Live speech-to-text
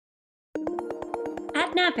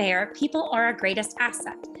At NavAir, people are our greatest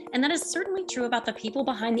asset, and that is certainly true about the people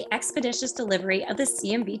behind the expeditious delivery of the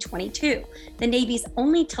CMV-22, the Navy's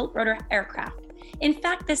only tilt-rotor aircraft. In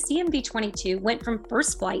fact, the CMV-22 went from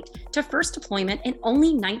first flight to first deployment in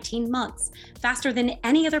only 19 months, faster than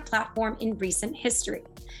any other platform in recent history.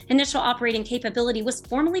 Initial operating capability was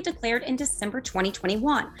formally declared in December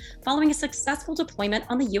 2021, following a successful deployment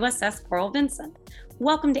on the USS Carl Vinson.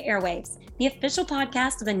 Welcome to Airwaves, the official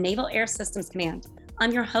podcast of the Naval Air Systems Command.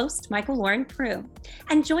 I'm your host, Michael Lauren Prue,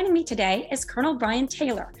 and joining me today is Colonel Brian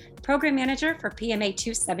Taylor, Program Manager for PMA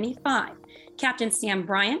 275, Captain Sam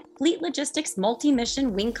Bryant, Fleet Logistics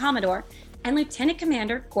Multi-Mission Wing Commodore, and Lieutenant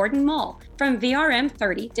Commander Gordon Mull from VRM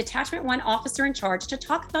 30, Detachment 1 Officer in Charge, to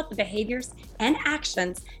talk about the behaviors and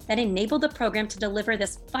actions that enable the program to deliver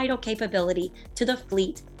this vital capability to the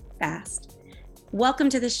fleet fast. Welcome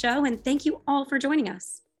to the show, and thank you all for joining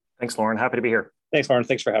us. Thanks, Lauren. Happy to be here. Thanks, Lauren.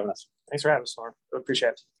 Thanks for having us. Thanks for having us, Lauren. I appreciate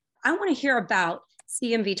it. I want to hear about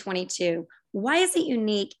CMV-22. Why is it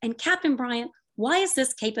unique? And Captain Bryant, why is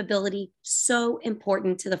this capability so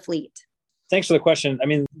important to the fleet? Thanks for the question. I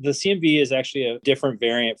mean, the CMV is actually a different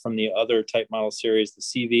variant from the other type model series. The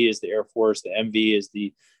CV is the Air Force, the MV is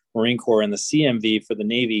the Marine Corps, and the CMV for the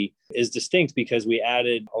Navy is distinct because we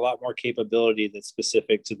added a lot more capability that's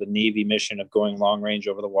specific to the Navy mission of going long range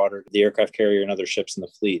over the water, the aircraft carrier and other ships in the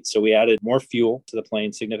fleet. So we added more fuel to the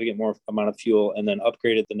plane, significant more amount of fuel, and then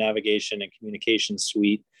upgraded the navigation and communication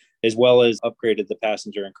suite, as well as upgraded the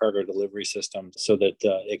passenger and cargo delivery system so that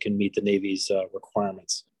it can meet the Navy's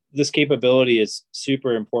requirements. This capability is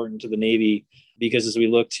super important to the Navy because as we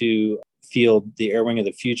look to field the air wing of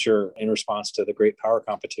the future in response to the great power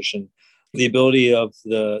competition, the ability of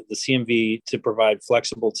the CMV to provide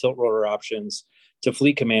flexible tilt rotor options to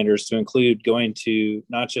fleet commanders to include going to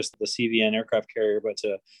not just the CVN aircraft carrier, but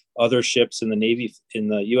to other ships in the Navy, in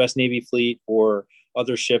the U.S. Navy fleet, or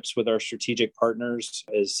other ships with our strategic partners,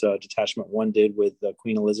 as Detachment 1 did with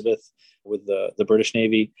Queen Elizabeth, with the British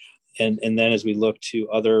Navy. And then as we look to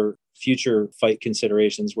other future fight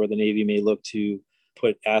considerations where the Navy may look to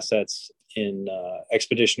put assets in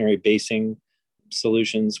expeditionary basing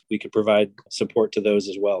solutions, we could provide support to those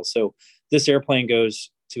as well. So this airplane goes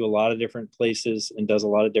to a lot of different places and does a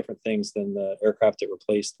lot of different things than the aircraft that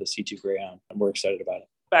replaced the C-2 Greyhound. And we're excited about it.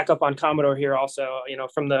 Back up on Commodore here also,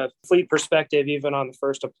 from the fleet perspective, even on the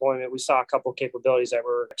first deployment, we saw a couple of capabilities that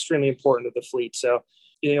were extremely important to the fleet. So,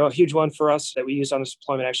 a huge one for us that we used on this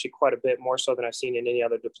deployment, actually quite a bit more so than I've seen in any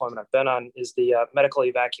other deployment I've been on, is the medical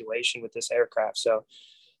evacuation with this aircraft. So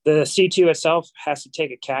the C-2 itself has to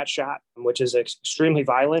take a CAT shot, which is extremely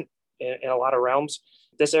violent in a lot of realms.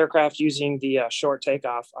 This aircraft using the short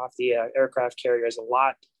takeoff off the aircraft carrier is a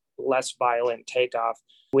lot less violent takeoff.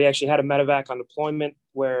 We actually had a medevac on deployment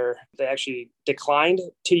where they actually declined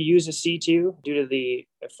to use a C-2 due to the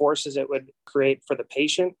forces it would create for the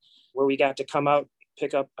patient, where we got to come out,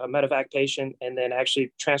 pick up a medevac patient, and then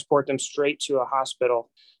actually transport them straight to a hospital.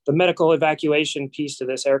 The medical evacuation piece to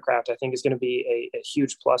this aircraft, I think, is going to be a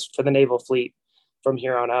huge plus for the naval fleet from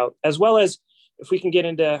here on out, as well as if we can get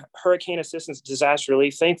into hurricane assistance, disaster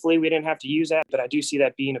relief. Thankfully, we didn't have to use that, but I do see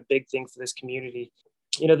that being a big thing for this community.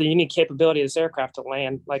 The unique capability of this aircraft to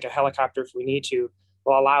land like a helicopter if we need to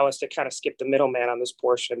will allow us to kind of skip the middleman on this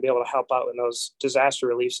portion and be able to help out in those disaster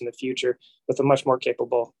reliefs in the future with a much more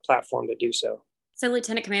capable platform to do so. So,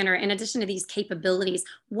 Lieutenant Commander, in addition to these capabilities,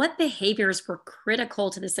 what behaviors were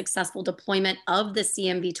critical to the successful deployment of the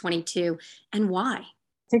CMV-22 and why?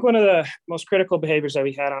 I think one of the most critical behaviors that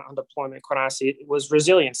we had on deployment, quite honestly, was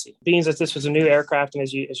resiliency. Being that this was a new aircraft, and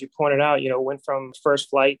as you pointed out, went from first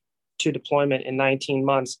flight to deployment in 19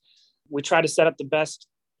 months, we tried to set up the best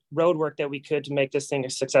road work that we could to make this thing a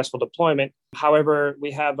successful deployment. However,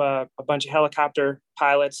 we have a bunch of helicopter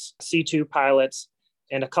pilots, C-2 pilots,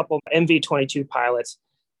 and a couple MV-22 pilots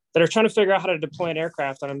that are trying to figure out how to deploy an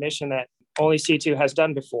aircraft on a mission that only C-2 has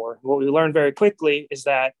done before. What we learned very quickly is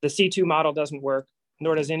that the C-2 model doesn't work,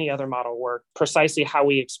 nor does any other model work precisely how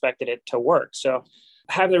we expected it to work. So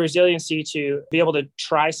have the resiliency to be able to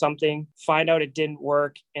try something, find out it didn't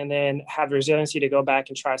work, and then have the resiliency to go back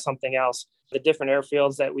and try something else. The different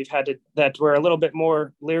airfields that we've had that were a little bit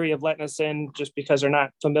more leery of letting us in just because they're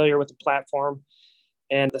not familiar with the platform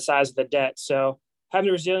and the size of the debt. So having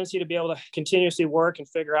the resiliency to be able to continuously work and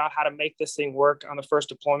figure out how to make this thing work on the first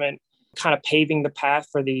deployment, kind of paving the path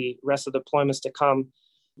for the rest of the deployments to come,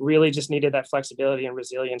 really just needed that flexibility and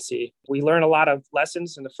resiliency. We learned a lot of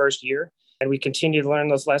lessons in the first year, and we continue to learn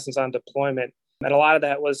those lessons on deployment. And a lot of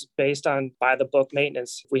that was based on by the book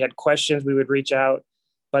maintenance. If we had questions, we would reach out.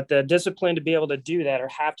 But the discipline to be able to do that or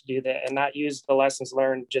have to do that and not use the lessons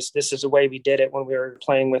learned, just this is the way we did it when we were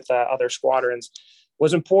playing with other squadrons,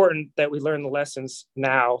 was important that we learn the lessons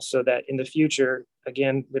now so that in the future,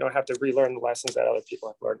 again, we don't have to relearn the lessons that other people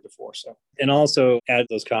have learned before. So, and also add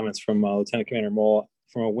those comments from Lieutenant Commander Mole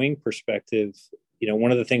from a wing perspective.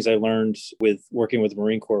 One of the things I learned with working with the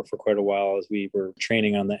Marine Corps for quite a while as we were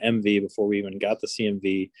training on the MV before we even got the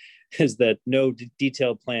CMV is that no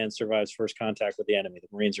detailed plan survives first contact with the enemy.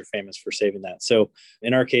 The Marines are famous for saving that. So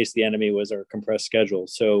in our case, the enemy was our compressed schedule.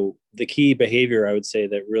 So the key behavior I would say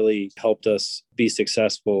that really helped us be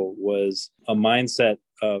successful was a mindset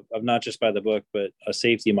of not just by the book, but a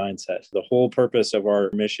safety mindset. The whole purpose of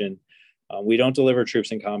our mission, we don't deliver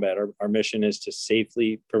troops in combat. Our mission is to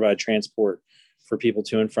safely provide transport for people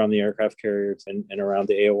to and from the aircraft carriers and around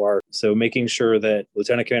the AOR. So making sure that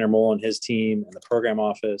Lieutenant Commander Mole and his team and the program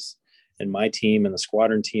office and my team and the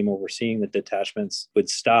squadron team overseeing the detachments would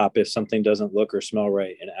stop if something doesn't look or smell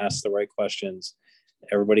right and ask the right questions.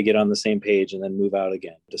 Everybody get on the same page and then move out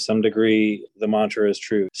again. To some degree, the mantra is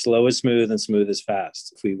true. Slow is smooth and smooth is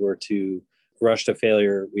fast. If we were to rush to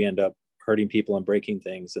failure, we end up hurting people and breaking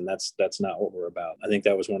things. And that's not what we're about. I think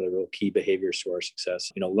that was one of the real key behaviors to our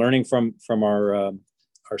success. Learning from our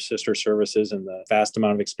sister services and the vast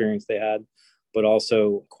amount of experience they had, but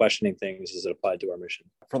also questioning things as it applied to our mission.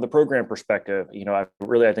 From the program perspective,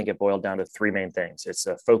 I think it boiled down to three main things. It's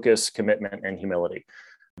a focus, commitment, and humility.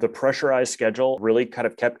 The pressurized schedule really kind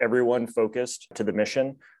of kept everyone focused to the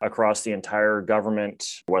mission across the entire government,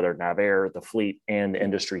 whether NAVAIR, the fleet, and the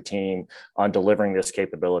industry team on delivering this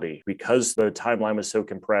capability. Because the timeline was so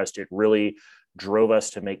compressed, it really drove us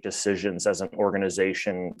to make decisions as an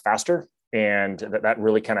organization faster. And that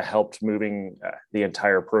really kind of helped moving the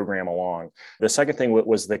entire program along. The second thing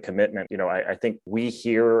was the commitment. I think we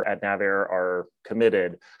here at NAVAIR are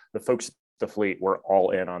committed. The folks the fleet were all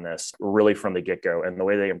in on this really from the get-go, and the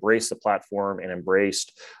way they embraced the platform and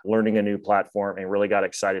embraced learning a new platform and really got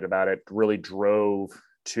excited about it really drove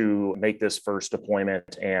to make this first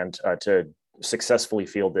deployment and to successfully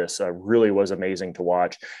field this really was amazing to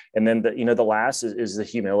watch. And then the last is the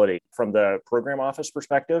humility from the program office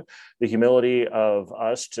perspective, the humility of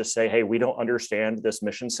us to say, hey, we don't understand this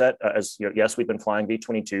mission set. Yes, we've been flying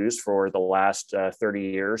V-22s for the last 30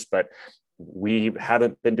 years, but we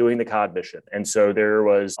haven't been doing the COD mission. And so there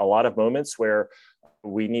was a lot of moments where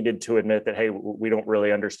we needed to admit that, hey, we don't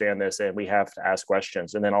really understand this and we have to ask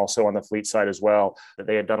questions. And then also on the fleet side as well, that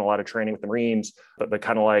they had done a lot of training with the Marines, but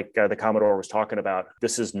kind of like the Commodore was talking about,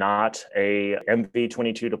 this is not a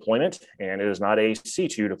MV-22 deployment and it is not a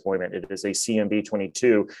C-2 deployment. It is a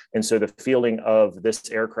CMV-22. And so the fielding of this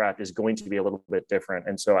aircraft is going to be a little bit different.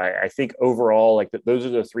 And so I think overall, those are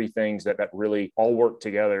the three things that really all work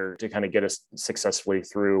together to kind of get us successfully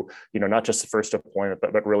through, not just the first deployment,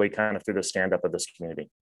 but really kind of through the stand-up of this community.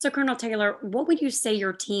 So, Colonel Taylor, what would you say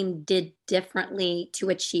your team did differently to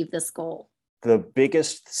achieve this goal? The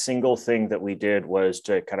biggest single thing that we did was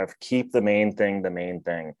to kind of keep the main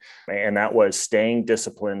thing. And that was staying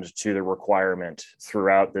disciplined to the requirement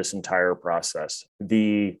throughout this entire process.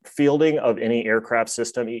 The fielding of any aircraft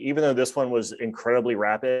system, even though this one was incredibly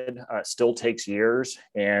rapid, still takes years.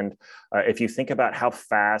 And if you think about how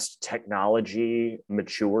fast technology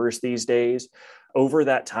matures these days, over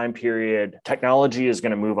that time period, technology is going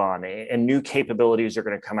to move on and new capabilities are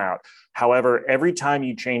going to come out. However, every time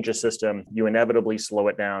you change a system, you inevitably slow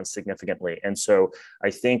it down significantly. And so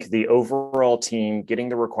I think the overall team getting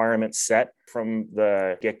the requirements set from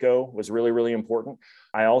the get-go was really, really important.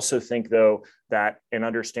 I also think, though, that an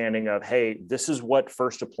understanding of, hey, this is what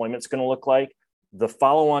first deployment is going to look like. The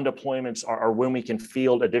follow-on deployments are when we can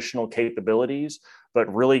field additional capabilities,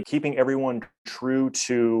 but really keeping everyone true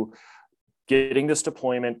to getting this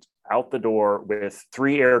deployment out the door with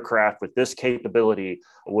 3 aircraft with this capability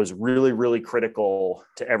was really, really critical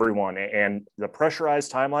to everyone. And the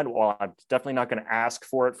pressurized timeline, while I'm definitely not going to ask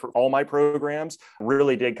for it for all my programs,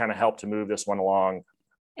 really did kind of help to move this one along.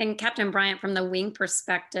 And Captain Bryant, from the wing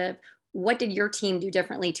perspective, what did your team do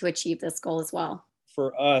differently to achieve this goal as well?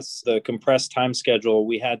 For us, the compressed time schedule,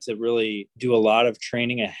 we had to really do a lot of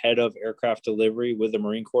training ahead of aircraft delivery with the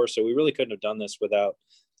Marine Corps. So we really couldn't have done this without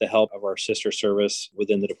the help of our sister service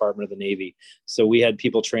within the Department of the Navy. So we had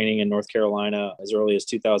people training in North Carolina as early as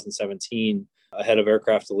 2017 ahead of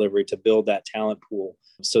aircraft delivery to build that talent pool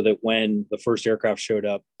so that when the first aircraft showed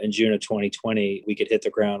up in June of 2020, we could hit the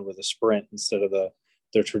ground with a sprint instead of the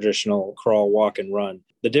traditional crawl, walk, and run.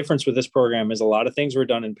 The difference with this program is a lot of things were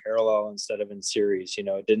done in parallel instead of in series.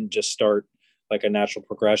 It didn't just start like a natural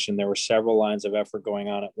progression. There were several lines of effort going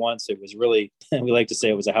on at once. It was really, we like to say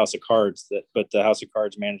it was a house of cards, but the house of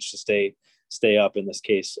cards managed to stay stay up in this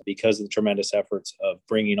case because of the tremendous efforts of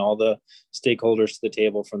bringing all the stakeholders to the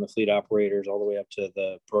table, from the fleet operators all the way up to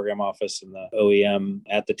the program office and the OEM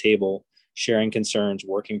at the table, sharing concerns,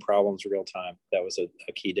 working problems real time. That was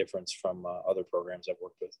a key difference from other programs I've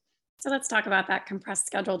worked with. So let's talk about that compressed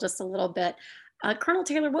schedule just a little bit. Colonel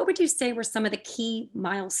Taylor, what would you say were some of the key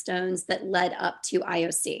milestones that led up to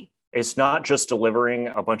IOC? It's not just delivering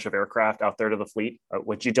a bunch of aircraft out there to the fleet.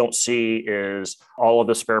 What you don't see is all of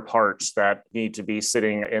the spare parts that need to be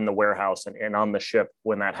sitting in the warehouse and on the ship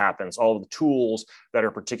when that happens, all of the tools that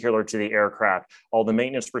are particular to the aircraft, all the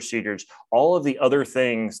maintenance procedures, all of the other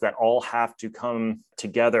things that all have to come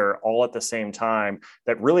together all at the same time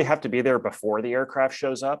that really have to be there before the aircraft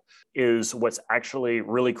shows up is what's actually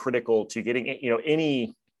really critical to getting,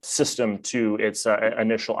 any system to its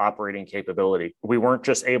initial operating capability. We weren't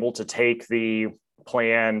just able to take the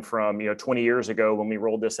plan from 20 years ago when we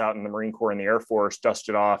rolled this out in the Marine Corps and the Air Force, dust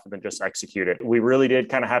it off, and then just execute it. We really did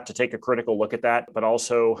kind of have to take a critical look at that, but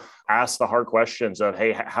also ask the hard questions of,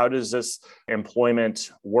 hey, how does this employment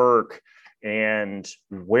work? And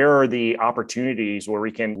where are the opportunities where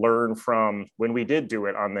we can learn from when we did do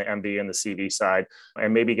it on the MV and the CV side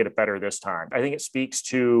and maybe get it better this time? I think it speaks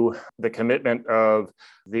to the commitment of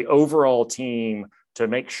the overall team to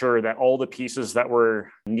make sure that all the pieces that were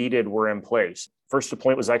needed were in place. First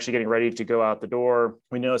deployment was actually getting ready to go out the door.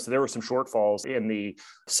 We noticed that there were some shortfalls in the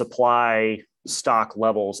supply stock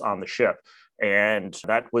levels on the ship. And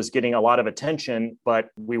that was getting a lot of attention, but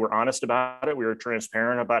we were honest about it. We were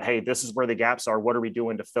transparent about, hey, this is where the gaps are. What are we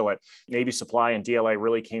doing to fill it? Navy Supply and DLA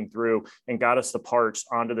really came through and got us the parts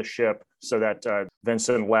onto the ship so that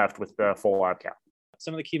Vincent left with the full lab cap.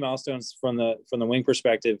 Some of the key milestones from the wing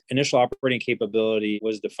perspective: initial operating capability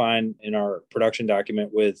was defined in our production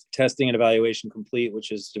document with testing and evaluation complete,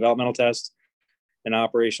 which is developmental test and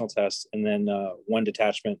operational test, and then one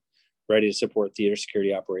detachment ready to support theater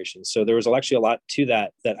security operations. So there was actually a lot to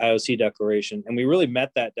that IOC declaration. And we really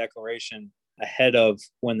met that declaration ahead of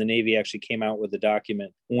when the Navy actually came out with the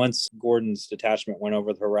document. Once Gordon's detachment went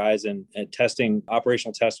over the horizon and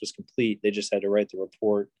operational test was complete, they just had to write the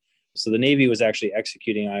report. So the Navy was actually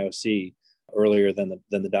executing IOC earlier than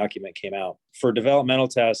the document came out. For developmental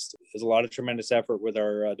tests, there's a lot of tremendous effort with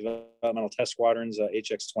our developmental test squadrons,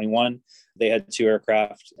 HX-21. They had 2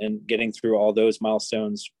 aircraft, and getting through all those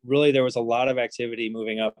milestones. Really, there was a lot of activity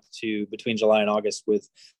moving up to between July and August with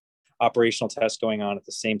operational tests going on at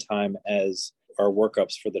the same time as our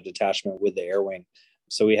workups for the detachment with the air wing.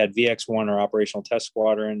 So we had VX-1, our operational test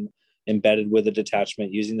squadron, embedded with the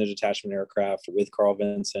detachment, using the detachment aircraft with Carl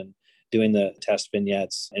Vinson, doing the test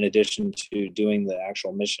vignettes, in addition to doing the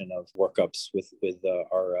actual mission of workups with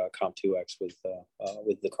our COM2X with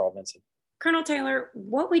the Carl Vinson. Colonel Taylor,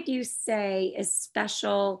 what would you say is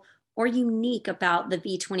special or unique about the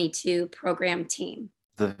V-22 program team?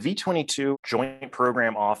 The V-22 Joint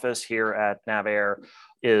Program Office here at NavAir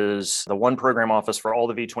is the one program office for all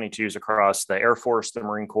the V-22s across the Air Force, the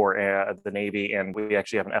Marine Corps, the Navy, and we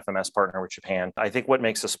actually have an FMS partner with Japan. I think what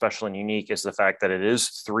makes us special and unique is the fact that it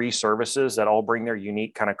is 3 services that all bring their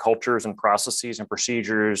unique kind of cultures and processes and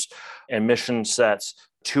procedures and mission sets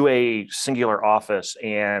to a singular office.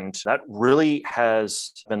 And that really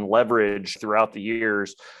has been leveraged throughout the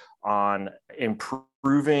years on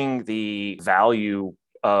improving the value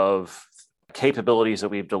of capabilities that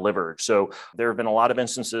we've delivered. So there have been a lot of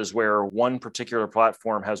instances where one particular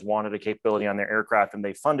platform has wanted a capability on their aircraft and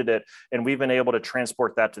they funded it, and we've been able to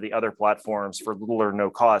transport that to the other platforms for little or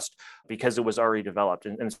no cost because it was already developed.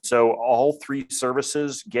 And so all 3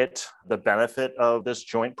 services get the benefit of this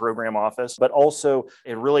joint program office, but also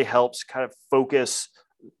it really helps kind of focus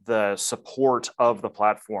the support of the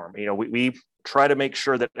platform. We try to make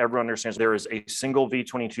sure that everyone understands there is a single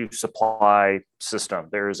V-22 supply system.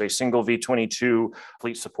 There is a single V-22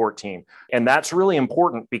 fleet support team. And that's really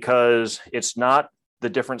important because it's not the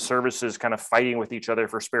different services kind of fighting with each other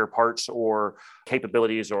for spare parts or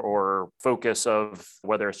capabilities or focus of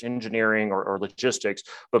whether it's engineering or logistics,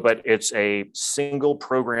 but it's a single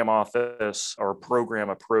program office or program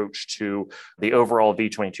approach to the overall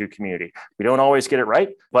V-22 community. We don't always get it right,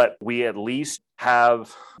 but we at least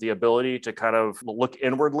have the ability to kind of look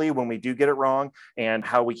inwardly when we do get it wrong and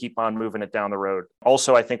how we keep on moving it down the road.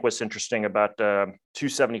 Also, I think what's interesting about the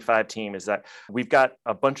 275 team is that we've got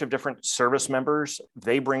a bunch of different service members.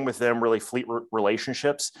 They bring with them really fleet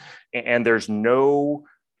relationships, and there's no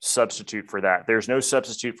substitute for that. There's no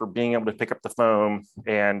substitute for being able to pick up the phone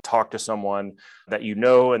and talk to someone that you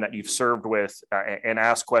know and that you've served with and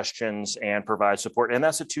ask questions and provide support. And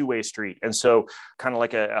that's a 2-way street. And so kind of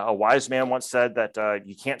like a wise man once said that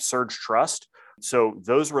you can't surge trust. So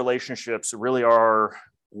those relationships really are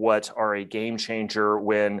what are a game changer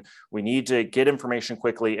when we need to get information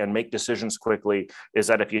quickly and make decisions quickly is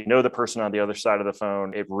that if you know the person on the other side of the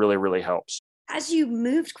phone, it really, really helps. As you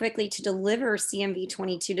moved quickly to deliver CMV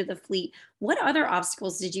 22 to the fleet, what other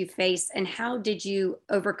obstacles did you face and how did you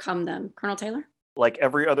overcome them? Colonel Taylor? Like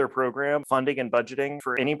every other program, funding and budgeting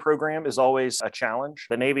for any program is always a challenge.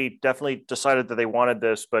 The Navy definitely decided that they wanted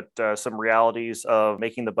this, but some realities of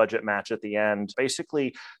making the budget match at the end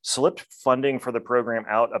basically slipped funding for the program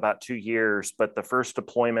out about 2 years, but the first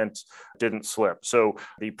deployment didn't slip. So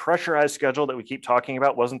the pressurized schedule that we keep talking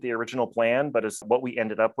about wasn't the original plan, but is what we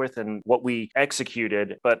ended up with and what we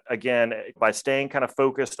executed. But again, by staying kind of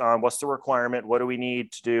focused on what's the requirement, what do we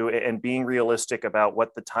need to do, and being realistic about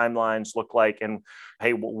what the timelines look like and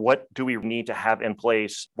hey, what do we need to have in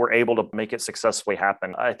place? We're able to make it successfully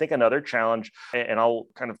happen. I think another challenge, and I'll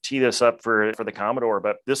kind of tee this up for the Commodore,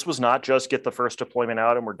 but this was not just get the first deployment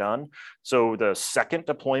out and we're done. So the second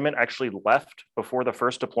deployment actually left before the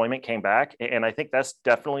first deployment came back. And I think that's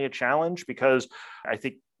definitely a challenge because I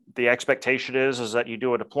think the expectation is that you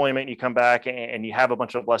do a deployment, you come back and you have a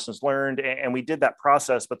bunch of lessons learned. And we did that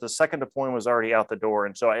process, but the second deployment was already out the door.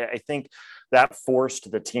 And so I think that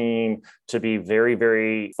forced the team to be very,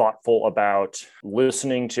 very thoughtful about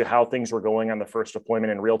listening to how things were going on the first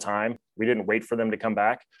deployment in real time. We didn't wait for them to come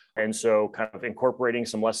back. And so kind of incorporating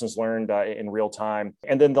some lessons learned in real time.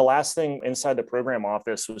 And then the last thing inside the program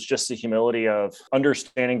office was just the humility of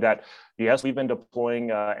understanding that, yes, we've been deploying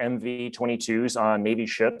MV-22s on Navy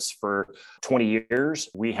ships for 20 years.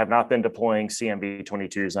 We have not been deploying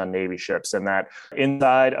CMV-22s on Navy ships. And that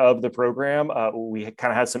inside of the program, we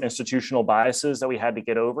kind of had some institutional biases that we had to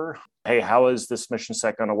get over. Hey, how is this mission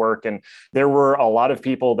set going to work? And there were a lot of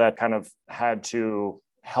people that kind of had to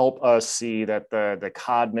help us see that the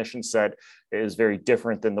COD mission set is very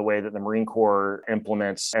different than the way that the Marine Corps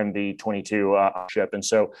implements MV-22 ship. And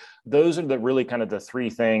so those are the really kind of the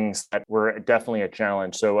three things that were definitely a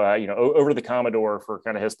challenge. So, over to the Commodore for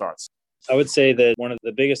kind of his thoughts. I would say that one of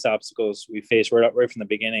the biggest obstacles we faced right from the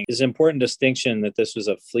beginning is an important distinction that this was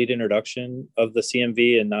a fleet introduction of the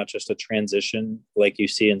CMV and not just a transition like you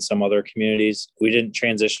see in some other communities. We didn't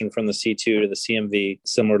transition from the C2 to the CMV,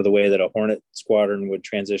 similar to the way that a Hornet squadron would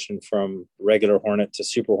transition from regular Hornet to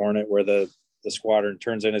Super Hornet, where the squadron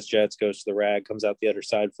turns in its jets, goes to the RAG, comes out the other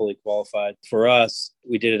side fully qualified. For us,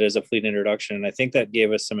 we did it as a fleet introduction. And I think that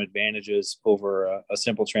gave us some advantages over a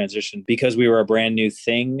simple transition. Because we were a brand new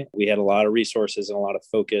thing, we had a lot of resources and a lot of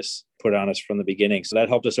focus put on us from the beginning. So that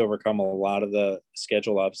helped us overcome a lot of the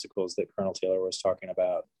schedule obstacles that Colonel Taylor was talking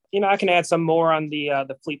about. I can add some more on the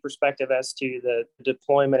fleet perspective as to the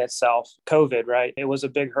deployment itself. COVID, right? It was a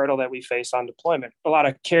big hurdle that we faced on deployment. A lot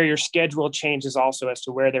of carrier schedule changes also as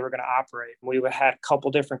to where they were going to operate. We had a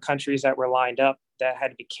couple different countries that were lined up that had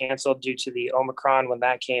to be canceled due to the Omicron when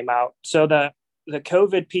that came out. So the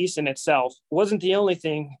COVID piece in itself wasn't the only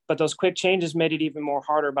thing, but those quick changes made it even more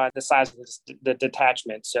harder by the size of the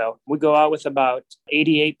detachment. So we go out with about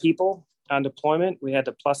 88 people on deployment. We had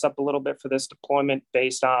to plus up a little bit for this deployment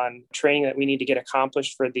based on training that we need to get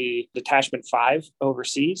accomplished for the Detachment 5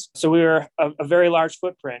 overseas. So we were a very large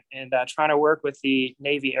footprint and trying to work with the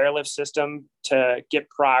Navy airlift system to get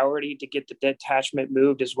priority to get the detachment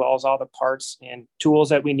moved, as well as all the parts and tools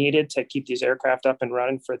that we needed to keep these aircraft up and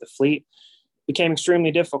running for the fleet. Became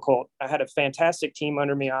extremely difficult. I had a fantastic team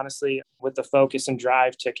under me, honestly, with the focus and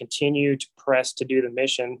drive to continue to press to do the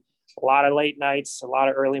mission. A lot of late nights, a lot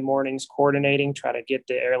of early mornings coordinating, try to get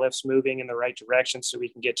the airlifts moving in the right direction so we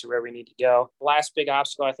can get to where we need to go. The last big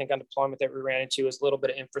obstacle, I think, on deployment that we ran into was a little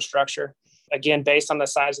bit of infrastructure. Again, based on the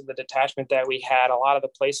size of the detachment that we had, a lot of the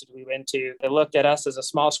places we went to, they looked at us as a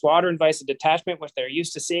small squadron versus a detachment, which they're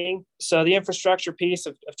used to seeing. So the infrastructure piece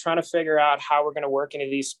of trying to figure out how we're going to work into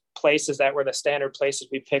these places that were the standard places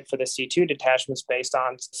we picked for the C2 detachments based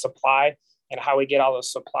on supply and how we get all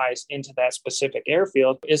those supplies into that specific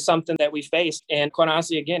airfield is something that we faced. And quite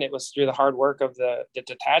honestly, again, it was through the hard work of the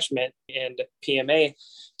detachment and PMA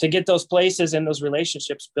to get those places and those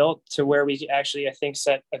relationships built to where we actually, I think,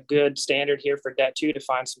 set a good standard here for Det 2 to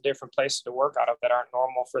find some different places to work out of that aren't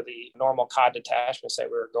normal for the normal COD detachments that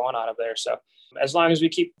we were going out of there. So as long as we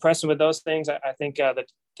keep pressing with those things, I think the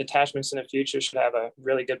detachments in the future should have a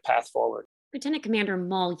really good path forward. Lieutenant Commander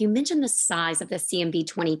Mull, you mentioned the size of the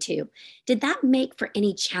CMV-22. Did that make for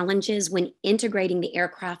any challenges when integrating the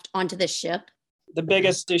aircraft onto the ship? The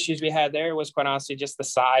biggest issues we had there was quite honestly just the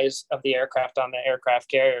size of the aircraft on the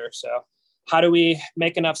aircraft carrier. So how do we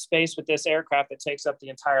make enough space with this aircraft that takes up the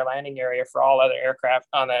entire landing area for all other aircraft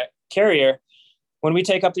on the carrier? when we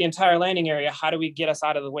take up the entire landing area, how do we get us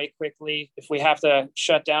out of the way quickly? If we have to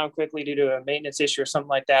shut down quickly due to a maintenance issue or something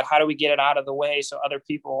like that, how do we get it out of the way so other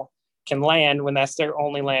people can land when that's their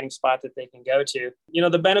only landing spot that they can go to?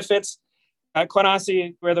 The benefits, quite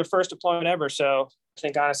honestly, we're their first deployment ever. So I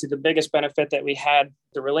think honestly, the biggest benefit that we had,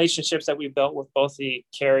 the relationships that we built with both the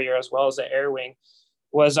carrier as well as the air wing,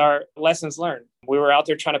 was our lessons learned. We were out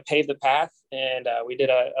there trying to pave the path, and we did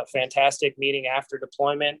a fantastic meeting after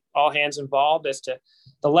deployment, all hands involved as to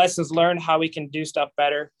the lessons learned, how we can do stuff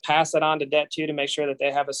better, pass it on to Det 2 to make sure that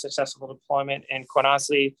they have a successful deployment, and quite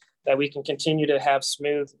honestly, that we can continue to have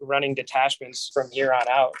smooth running detachments from here on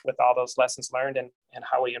out with all those lessons learned and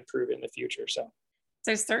how we improve in the future.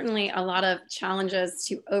 So certainly a lot of challenges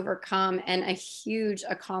to overcome and a huge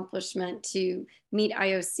accomplishment to meet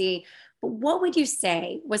IOC. But what would you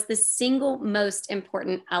say was the single most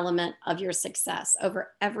important element of your success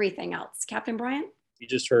over everything else? Captain Bryant? You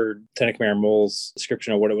just heard Lieutenant Commander Moll's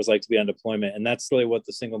description of what it was like to be on deployment. And that's really what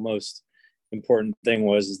the single most important thing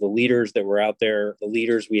was, is the leaders that were out there, the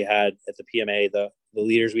leaders we had at the PMA, the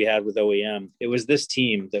leaders we had with OEM. It was this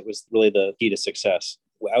team that was really the key to success.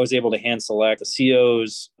 I was able to hand select the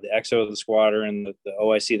COs, the XO of the squadron, the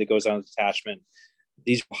OIC that goes on the detachment.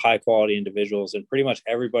 These were high quality individuals, and pretty much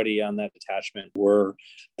everybody on that detachment were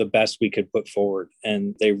the best we could put forward.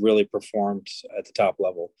 And they really performed at the top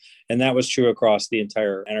level. And that was true across the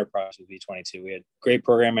entire enterprise with V-22. We had great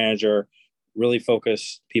program manager, really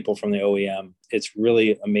focused people from the OEM. It's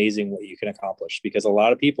really amazing what you can accomplish, because a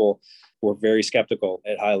lot of people were very skeptical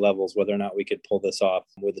at high levels whether or not we could pull this off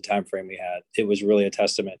with the time frame we had. It was really a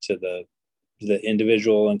testament to the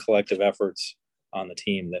individual and collective efforts on the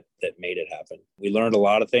team that made it happen. We learned a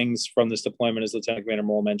lot of things from this deployment, as Lieutenant Commander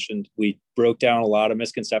Moll mentioned. We broke down a lot of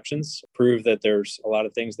misconceptions, proved that there's a lot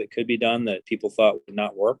of things that could be done that people thought would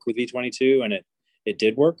not work with V-22, and it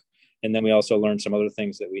did work. And then we also learned some other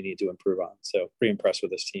things that we need to improve on. So pretty impressed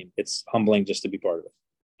with this team. It's humbling just to be part of it.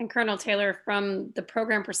 And Colonel Taylor, from the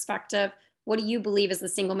program perspective, what do you believe is the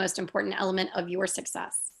single most important element of your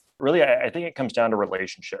success? Really, I think it comes down to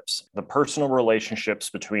relationships, the personal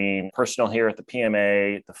relationships between personnel here at the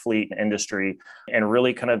PMA, the fleet and industry, and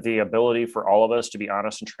really kind of the ability for all of us to be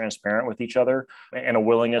honest and transparent with each other, and a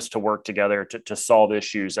willingness to work together to solve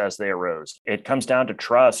issues as they arose. It comes down to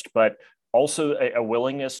trust, but also a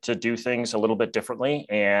willingness to do things a little bit differently.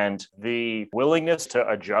 And the willingness to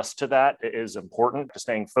adjust to that is important, to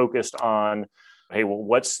staying focused on, hey, well,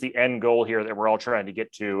 what's the end goal here that we're all trying to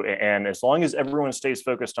get to? And as long as everyone stays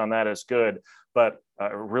focused on that, it's good. But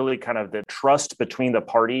really kind of the trust between the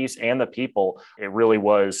parties and the people, it really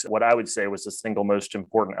was what I would say was the single most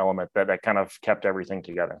important element that kind of kept everything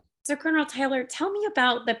together. So Colonel Taylor, tell me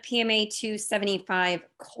about the PMA 275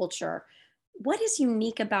 culture. What is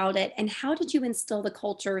unique about it, and how did you instill the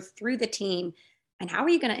culture through the team, and how are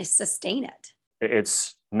you going to sustain it?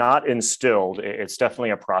 It's not instilled. It's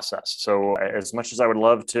definitely a process. So as much as I would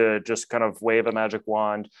love to just kind of wave a magic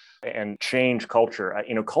wand and change culture,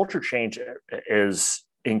 culture change is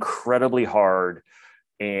incredibly hard,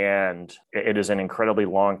 and it is an incredibly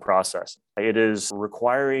long process. It is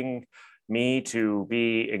requiring me to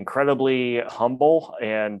be incredibly humble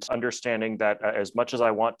and understanding that as much as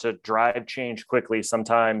I want to drive change quickly,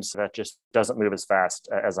 sometimes that just doesn't move as fast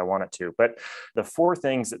as I want it to. But the four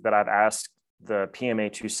things that I've asked the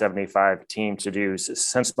PMA 275 team to do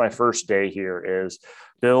since my first day here is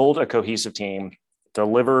build a cohesive team,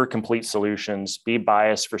 deliver complete solutions, be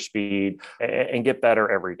biased for speed, and get better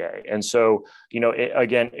every day. And so,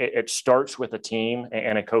 it starts with a team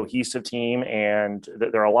and a cohesive team. And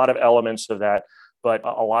there are a lot of elements of that, but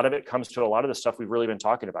a lot of it comes to a lot of the stuff we've really been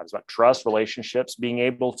talking about. It's about trust, relationships, being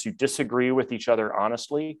able to disagree with each other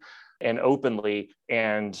honestly and openly,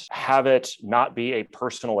 and have it not be a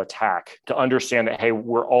personal attack, to understand that, hey,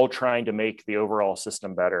 we're all trying to make the overall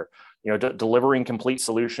system better. Delivering complete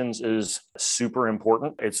solutions is super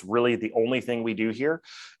important. It's really the only thing we do here.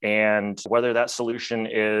 And whether that solution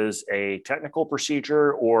is a technical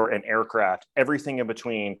procedure or an aircraft, everything in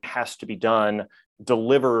between has to be done,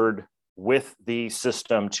 delivered with the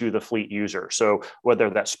system to the fleet user. So whether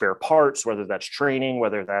that's spare parts, whether that's training,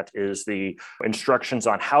 whether that is the instructions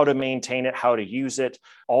on how to maintain it, how to use it,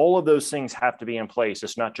 all of those things have to be in place.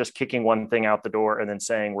 It's not just kicking one thing out the door and then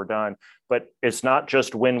saying we're done. But it's not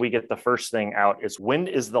just when we get the first thing out, it's when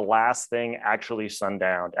is the last thing actually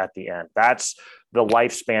sundowned at the end. That's the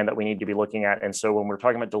lifespan that we need to be looking at. And so when we're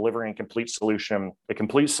talking about delivering a complete solution, the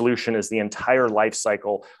complete solution is the entire life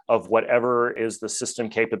cycle of whatever is the system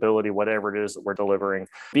capability, whatever it is that we're delivering.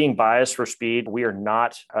 Being biased for speed, we are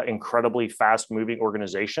not an incredibly fast moving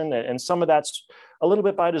organization. And some of that's a little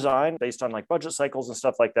bit by design based on like budget cycles and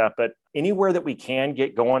stuff like that. But anywhere that we can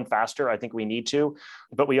get going faster, I think we need to.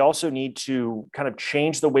 But we also need to kind of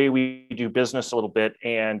change the way we do business a little bit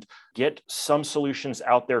and get some solutions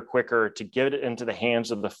out there quicker to get it into the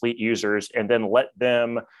hands of the fleet users and then let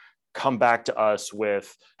them come back to us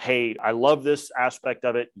with, hey, I love this aspect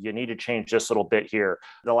of it. You need to change this little bit here.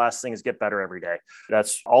 The last thing is get better every day.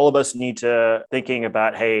 That's all of us need to thinking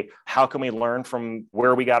about, hey, how can we learn from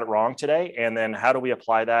where we got it wrong today? And then how do we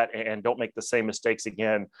apply that and don't make the same mistakes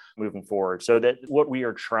again moving forward? So that what we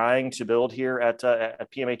are trying to build here at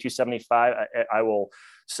PMA 275, I will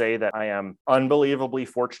say that I am unbelievably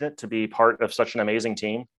fortunate to be part of such an amazing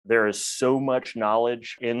team. There is so much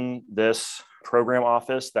knowledge in this program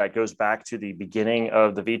office that goes back to the beginning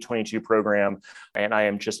of the V22 program. And I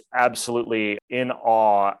am just absolutely in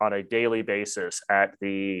awe on a daily basis at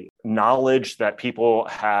the knowledge that people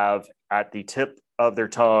have at the tip of their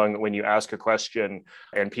tongue when you ask a question,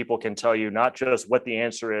 and people can tell you not just what the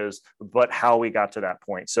answer is, but how we got to that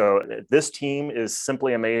point. So this team is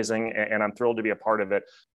simply amazing, and I'm thrilled to be a part of it.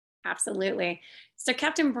 Absolutely. So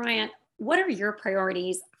Captain Bryant, what are your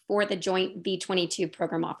priorities for the Joint V22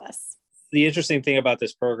 program office? The interesting thing about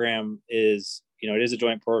this program is, it is a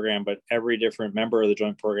joint program, but every different member of the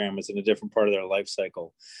joint program is in a different part of their life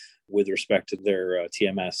cycle with respect to their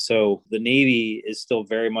TMS. So the Navy is still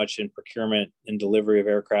very much in procurement and delivery of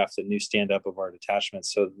aircraft and new stand-up of our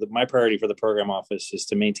detachments. So my priority for the program office is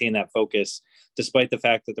to maintain that focus, despite the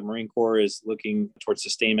fact that the Marine Corps is looking towards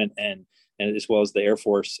sustainment and as well as the Air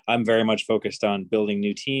Force. I'm very much focused on building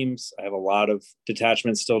new teams. I have a lot of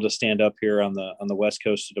detachments still to stand up here on the West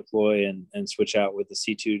Coast to deploy and switch out with the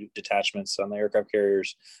C2 detachments on the aircraft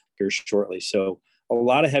carriers here shortly. So a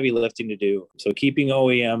lot of heavy lifting to do. So keeping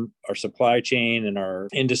OEM, our supply chain and our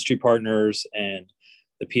industry partners and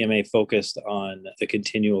the PMA focused on the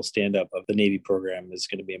continual stand-up of the Navy program is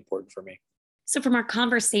going to be important for me. So from our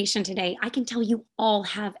conversation today, I can tell you all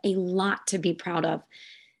have a lot to be proud of.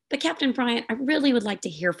 But Captain Bryant, I really would like to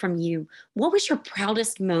hear from you. What was your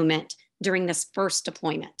proudest moment during this first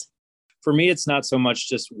deployment? For me, it's not so much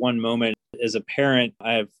just one moment. As a parent,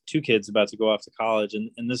 I have two kids about to go off to college,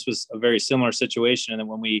 and this was a very similar situation. And then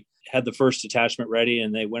when we had the first detachment ready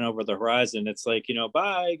and they went over the horizon, it's like,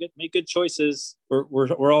 bye, make good choices.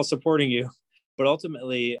 We're all supporting you. But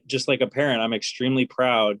ultimately, just like a parent, I'm extremely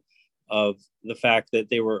proud of the fact that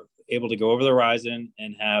they were able to go over the horizon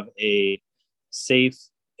and have a safe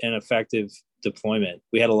and effective deployment.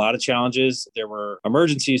 We had a lot of challenges. There were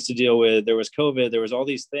emergencies to deal with. There was COVID. There was all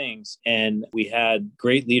these things. And we had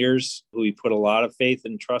great leaders who we put a lot of faith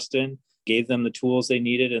and trust in, gave them the tools they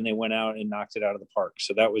needed, and they went out and knocked it out of the park.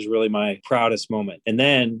 So that was really my proudest moment. And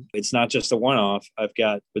then it's not just a one-off. I've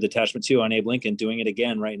got with Detachment 2 on Abe Lincoln doing it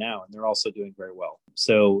again right now, and they're also doing very well.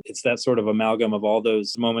 So it's that sort of amalgam of all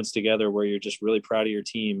those moments together where you're just really proud of your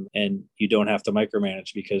team and you don't have to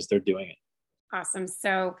micromanage because they're doing it. Awesome.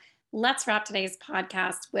 So let's wrap today's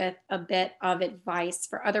podcast with a bit of advice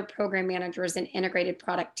for other program managers and integrated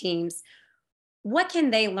product teams. What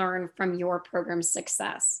can they learn from your program's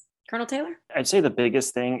success? Colonel Taylor? I'd say the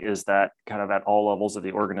biggest thing is that kind of at all levels of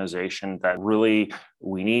the organization that really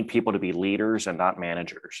we need people to be leaders and not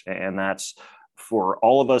managers. And that's for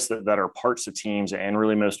all of us that are parts of teams and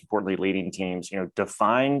really most importantly, leading teams,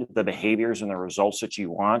 define the behaviors and the results that you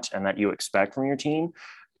want and that you expect from your team,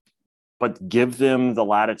 but give them the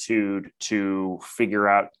latitude to figure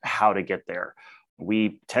out how to get there.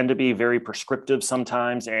 We tend to be very prescriptive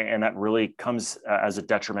sometimes, and that really comes as a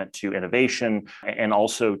detriment to innovation and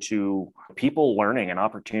also to people learning and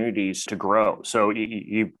opportunities to grow. So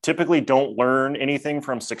you typically don't learn anything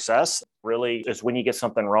from success. Really, it's when you get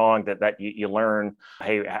something wrong that you learn,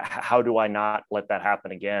 hey, how do I not let that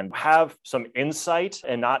happen again? Have some insight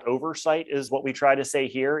and not oversight is what we try to say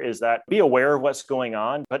here, is that be aware of what's going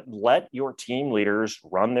on, but let your team leaders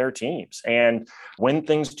run their teams. And when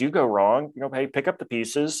things do go wrong, hey, pick up the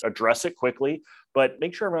pieces, address it quickly, but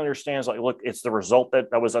make sure everyone understands, like, look, it's the result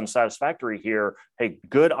that was unsatisfactory here. Hey,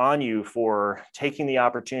 good on you for taking the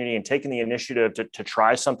opportunity and taking the initiative to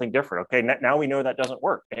try something different. Okay, now we know that doesn't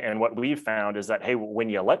work. And what we've found is that, hey, when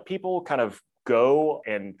you let people kind of go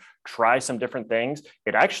and try some different things,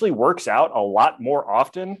 it actually works out a lot more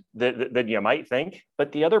often than you might think.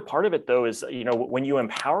 But the other part of it, though, is, when you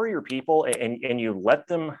empower your people and you let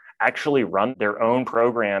them actually run their own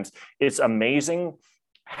programs, it's amazing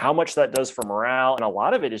how much that does for morale. And a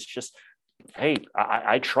lot of it is just, hey,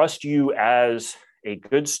 I trust you as a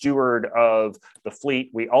good steward of the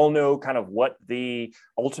fleet. We all know kind of what the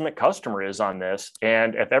ultimate customer is on this.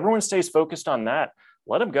 And if everyone stays focused on that,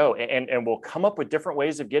 let them go. And we'll come up with different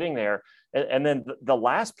ways of getting there. And then the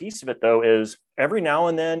last piece of it, though, is every now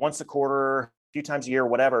and then, once a quarter, a few times a year,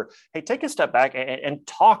 whatever, hey, take a step back and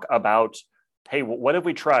talk about, hey, what have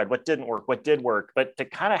we tried? What didn't work? What did work? But to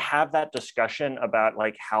kind of have that discussion about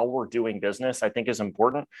like how we're doing business, I think is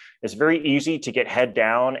important. It's very easy to get head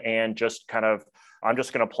down and just kind of, I'm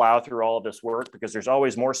just going to plow through all of this work because there's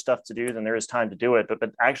always more stuff to do than there is time to do it.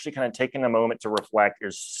 But actually kind of taking a moment to reflect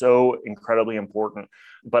is so incredibly important.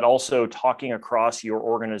 But also talking across your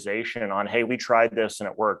organization on, hey, we tried this and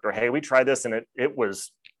it worked, or hey, we tried this and it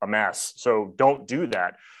was a mess. So don't do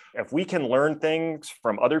that. If we can learn things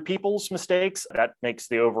from other people's mistakes, that makes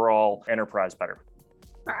the overall enterprise better.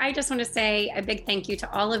 I just want to say a big thank you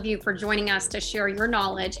to all of you for joining us to share your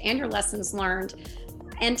knowledge and your lessons learned,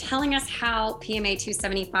 and telling us how PMA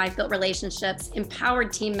 275 built relationships,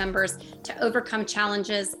 empowered team members to overcome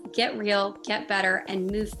challenges, get real, get better, and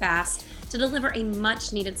move fast to deliver a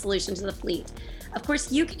much needed solution to the fleet. Of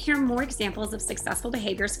course, you can hear more examples of successful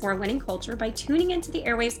behaviors for a winning culture by tuning into the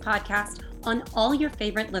Airwaves podcast on all your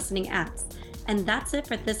favorite listening apps. And that's it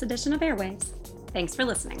for this edition of Airwaves. Thanks for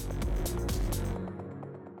listening.